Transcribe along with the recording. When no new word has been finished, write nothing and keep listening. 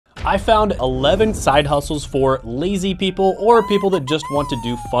I found 11 side hustles for lazy people or people that just want to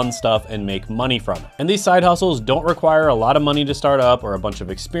do fun stuff and make money from it. And these side hustles don't require a lot of money to start up or a bunch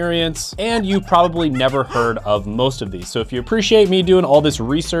of experience, and you probably never heard of most of these. So if you appreciate me doing all this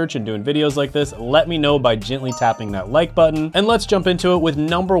research and doing videos like this, let me know by gently tapping that like button. And let's jump into it with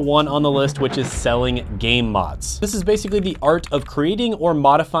number 1 on the list, which is selling game mods. This is basically the art of creating or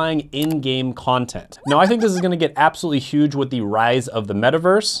modifying in-game content. Now, I think this is gonna get absolutely huge with the rise of the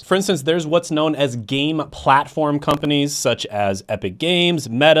metaverse. For instance, there's what's known as game platform companies such as Epic Games,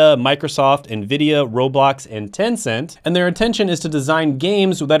 Meta, Microsoft, Nvidia, Roblox, and Tencent. And their intention is to design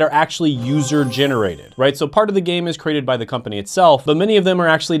games that are actually user generated, right? So part of the game is created by the company itself, but many of them are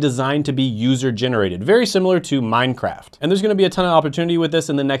actually designed to be user generated, very similar to Minecraft. And there's gonna be a ton of opportunity with this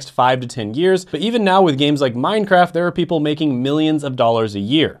in the next 5 to 10 years. But even now with games like Minecraft, there are people making millions of dollars a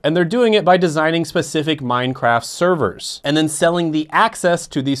year. And they're doing it by designing specific Minecraft servers and then selling the access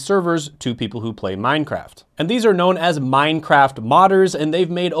to these servers to people who play Minecraft. And these are known as Minecraft modders, and they've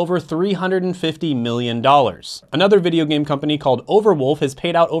made over $350 million. Another video game company called Overwolf has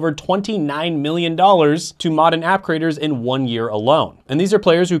paid out over $29 million to mod and app creators in 1 year alone. And these are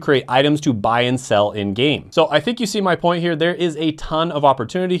players who create items to buy and sell in game. So I think you see my point here. There is a ton of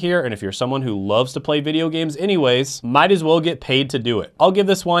opportunity here. And if you're someone who loves to play video games anyways, might as well get paid to do it. I'll give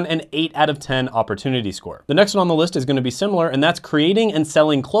this one an 8 out of 10 opportunity score. The next one on the list is going to be similar, and that's creating and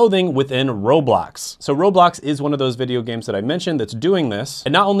selling clothing within Roblox. So Roblox is one of those video games that I mentioned that's doing this.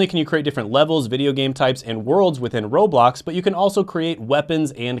 And not only can you create different levels, video game types, and worlds within Roblox, but you can also create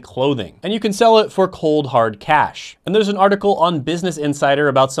weapons and clothing. And you can sell it for cold, hard cash. And there's an article on Business Insider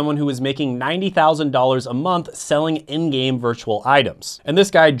about someone who is making $90,000 a month selling in-game virtual items. And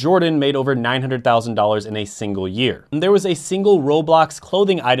this guy, Jordan, made over $900,000 in a single year. And there was a single Roblox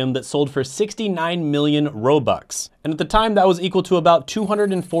clothing item that sold for 69 million Robux. And at the time, that was equal to about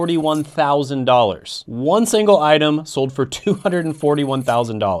 $241,000. One single item sold for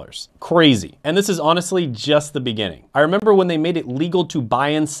 $241,000. Crazy. And this is honestly just the beginning. I remember when they made it legal to buy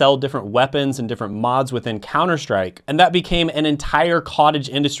and sell different weapons and different mods within Counter-Strike, and that became an entire cottage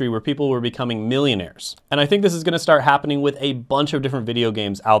industry where people were becoming millionaires. And I think this is gonna start happening with a bunch of different video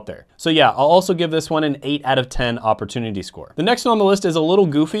games out there. So yeah, I'll also give this one an 8 out of 10 opportunity score. The next one on the list is a little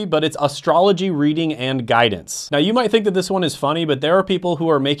goofy, but it's astrology reading and guidance. Now, you might think that this one is funny, but there are people who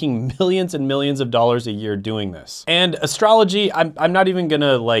are making millions and millions of dollars a year doing this. And astrology, I'm not even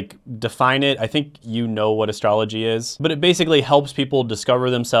gonna like define it. I think you know what astrology is, but it basically helps people discover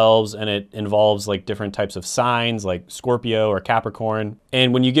themselves, and it involves like different types of signs like Scorpio or Capricorn.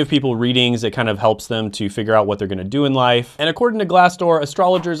 And when you give people readings, it kind of helps them to figure out what they're gonna do in life. And according to Glassdoor,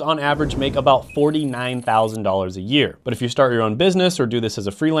 astrologers on average make about $49,000 a year. But if you start your own business or do this as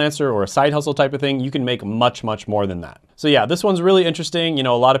a freelancer or a side hustle type of thing, you can make much, much more than that. So yeah, this one's really interesting. You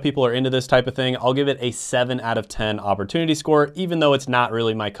know, a lot of people are into this type of thing. I'll give it a 7 out of 10 opportunity score, even though it's not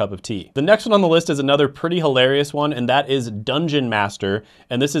really my cup of tea. The next one on the list is another pretty hilarious one, and that is Dungeon Master.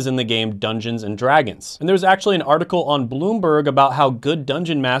 And this is in the game Dungeons and Dragons. And there's actually an article on Bloomberg about how good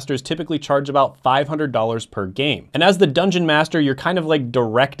Dungeon Masters typically charge about $500 per game. And as the Dungeon Master, you're kind of like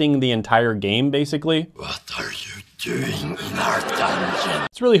directing the entire game, basically. What are you doing in our dungeon?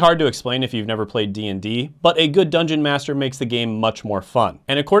 It's really hard to explain if you've never played D&D, but a good Dungeon Master makes the game much more fun.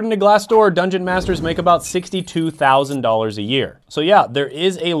 And according to Glassdoor, Dungeon Masters make about $62,000 a year. So yeah, there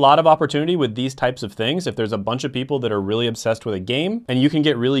is a lot of opportunity with these types of things. If there's a bunch of people that are really obsessed with a game and you can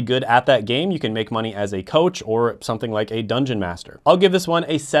get really good at that game, you can make money as a coach or something like a Dungeon Master. I'll give this one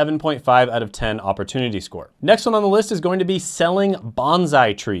a 7.5 out of 10 opportunity score. Next one on the list is going to be selling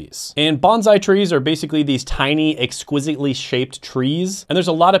bonsai trees. And bonsai trees are basically these tiny, exquisitely shaped trees. And there's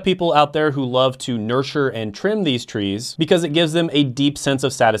a lot of people out there who love to nurture and trim these trees because it gives them a deep sense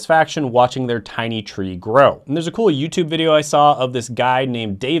of satisfaction watching their tiny tree grow. And there's a cool YouTube video I saw of this guy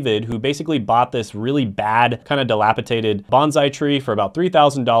named David who basically bought this really bad, kind of dilapidated bonsai tree for about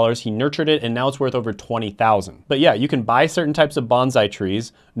 $3,000. He nurtured it and now it's worth over $20,000. But yeah, you can buy certain types of bonsai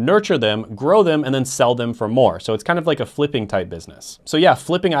trees, nurture them, grow them, and then sell them for more. So it's kind of like a flipping type business. So yeah,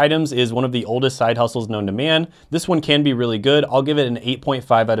 flipping items is one of the oldest side hustles known to man. This one can be really good. I'll give it an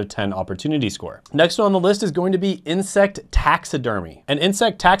 8.5 out of 10 opportunity score. Next one on the list is going to be insect taxidermy. And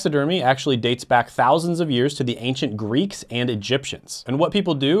insect taxidermy actually dates back thousands of years to the ancient Greeks and Egyptians. And what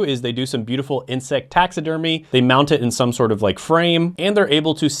people do is they do some beautiful insect taxidermy, they mount it in some sort of like frame, and they're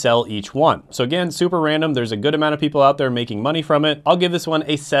able to sell each one. So again, super random. There's a good amount of people out there making money from it. I'll give this one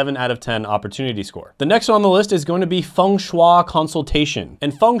a 7 out of 10 opportunity score. The next one on the list is going to be feng shui consultation.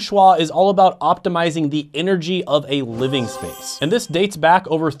 And feng shui is all about optimizing the energy of a living space. And this dates back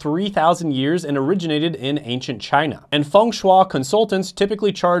over 3,000 years and originated in ancient China. And feng shui consultants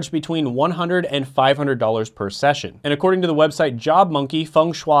typically charge between $100 and $500 per session. And according to the website JobMonkey,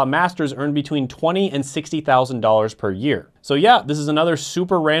 feng shui masters earn between $20,000 and $60,000 per year. So yeah, this is another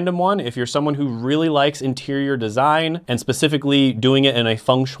super random one. If you're someone who really likes interior design and specifically doing it in a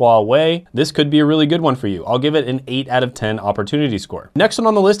feng shui way, this could be a really good one for you. I'll give it an 8 out of 10 opportunity score. Next one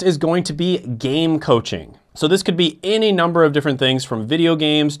on the list is going to be game coaching. So this could be any number of different things from video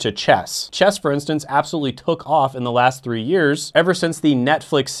games to chess. Chess, for instance, absolutely took off in the last 3 years, ever since the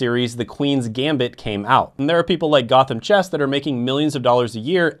Netflix series The Queen's Gambit came out. And there are people like Gotham Chess that are making millions of dollars a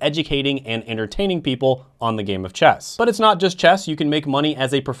year educating and entertaining people on the game of chess. But it's not just chess, you can make money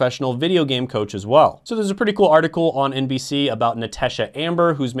as a professional video game coach as well. So there's a pretty cool article on NBC about Natasha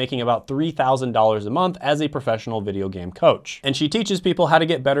Amber, who's making about $3,000 a month as a professional video game coach. And she teaches people how to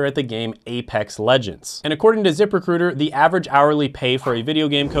get better at the game Apex Legends. And according to ZipRecruiter, the average hourly pay for a video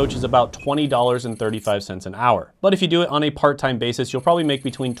game coach is about $20.35 an hour. But if you do it on a part-time basis, you'll probably make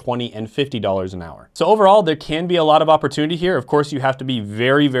between $20 and $50 an hour. So overall, there can be a lot of opportunity here. Of course, you have to be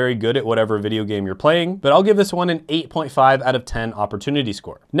very, very good at whatever video game you're playing, but I'll give this one an 8.5 out of 10 opportunity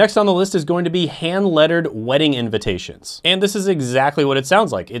score. Next on the list is going to be hand-lettered wedding invitations. And this is exactly what it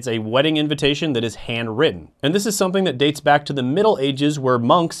sounds like. It's a wedding invitation that is handwritten. And this is something that dates back to the Middle Ages, where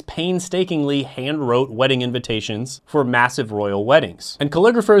monks painstakingly hand-wrote wedding invitations for massive royal weddings. And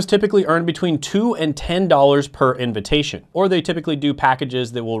calligraphers typically earn between $2 and $10 per invitation, or they typically do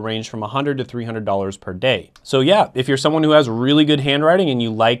packages that will range from $100 to $300 per day. So yeah, if you're someone who has really good handwriting and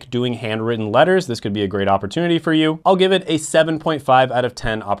you like doing handwritten letters, this could be a great opportunity for you. I'll give it a 7.5 out of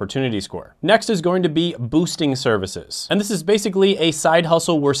 10 opportunity score. Next is going to be boosting services. And this is basically a side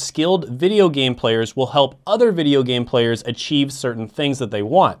hustle where skilled video game players will help other video game players achieve certain things that they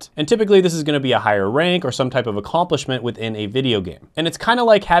want. And typically this is going to be a higher rank or some type of accomplishment within a video game. And it's kind of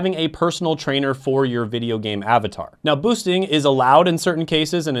like having a personal trainer for your video game avatar. Now, boosting is allowed in certain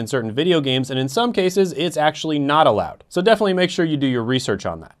cases and in certain video games, and in some cases it's actually not allowed. So definitely make sure you do your research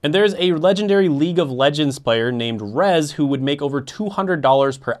on that. And there's a legendary League of Legends player named Rez who would make over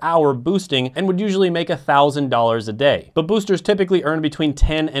 $200 per hour boosting and would usually make $1,000 a day. But boosters typically earn between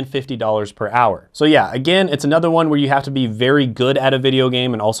 $10 and $50 per hour. So yeah, again, it's another one where you have to be very good at a video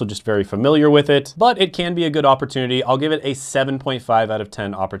game and also just very familiar with it, but it can be a good opportunity. I'll give it a 7.5 out of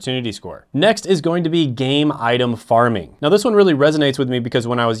 10 opportunity score. Next is going to be game item farming. Now this one really resonates with me because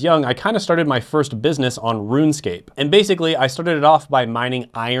when I was young, I kind of started my first business on RuneScape. And basically I started it off by mining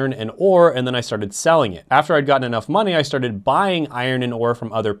iron and ore, and then I started selling it. After I'd gotten enough money, I started buying iron and ore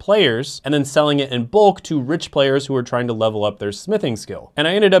from other players and then selling it in bulk to rich players who were trying to level up their smithing skill. And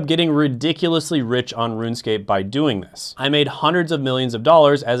I ended up getting ridiculously rich on RuneScape by doing this. I made hundreds of millions of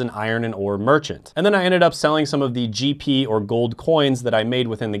dollars as an iron and ore merchant. And then I ended up selling some of the GP or gold coins that I made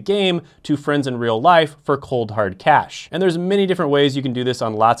within the game to friends in real life for cold hard cash. And there's many different ways you can do this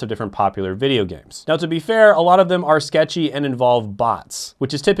on lots of different popular video games. Now, to be fair, a lot of them are sketchy and involve bots,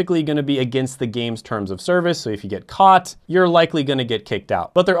 which is typically going to be against the game's terms of service. So if you get caught, you're likely going to get kicked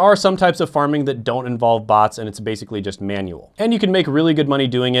out. But there are some types of farming that don't involve bots, and it's basically just manual. And you can make really good money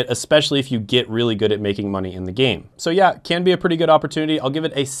doing it, especially if you get really good at making money in the game. So yeah, can be a pretty good opportunity. I'll give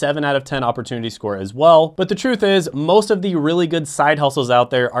it a 7 out of 10 opportunity score as well. But the truth is, most of the really good side hustles out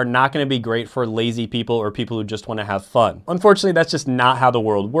there are not going to be great for lazy people or people who just want to have fun. Unfortunately, that's just not how the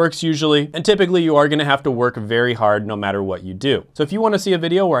world works usually. And typically you are going to have to work very hard no matter what you do. So if you want to see a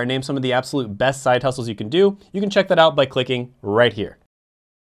video where I name some of the absolute best side hustles you can do, you can check that out by clicking right here.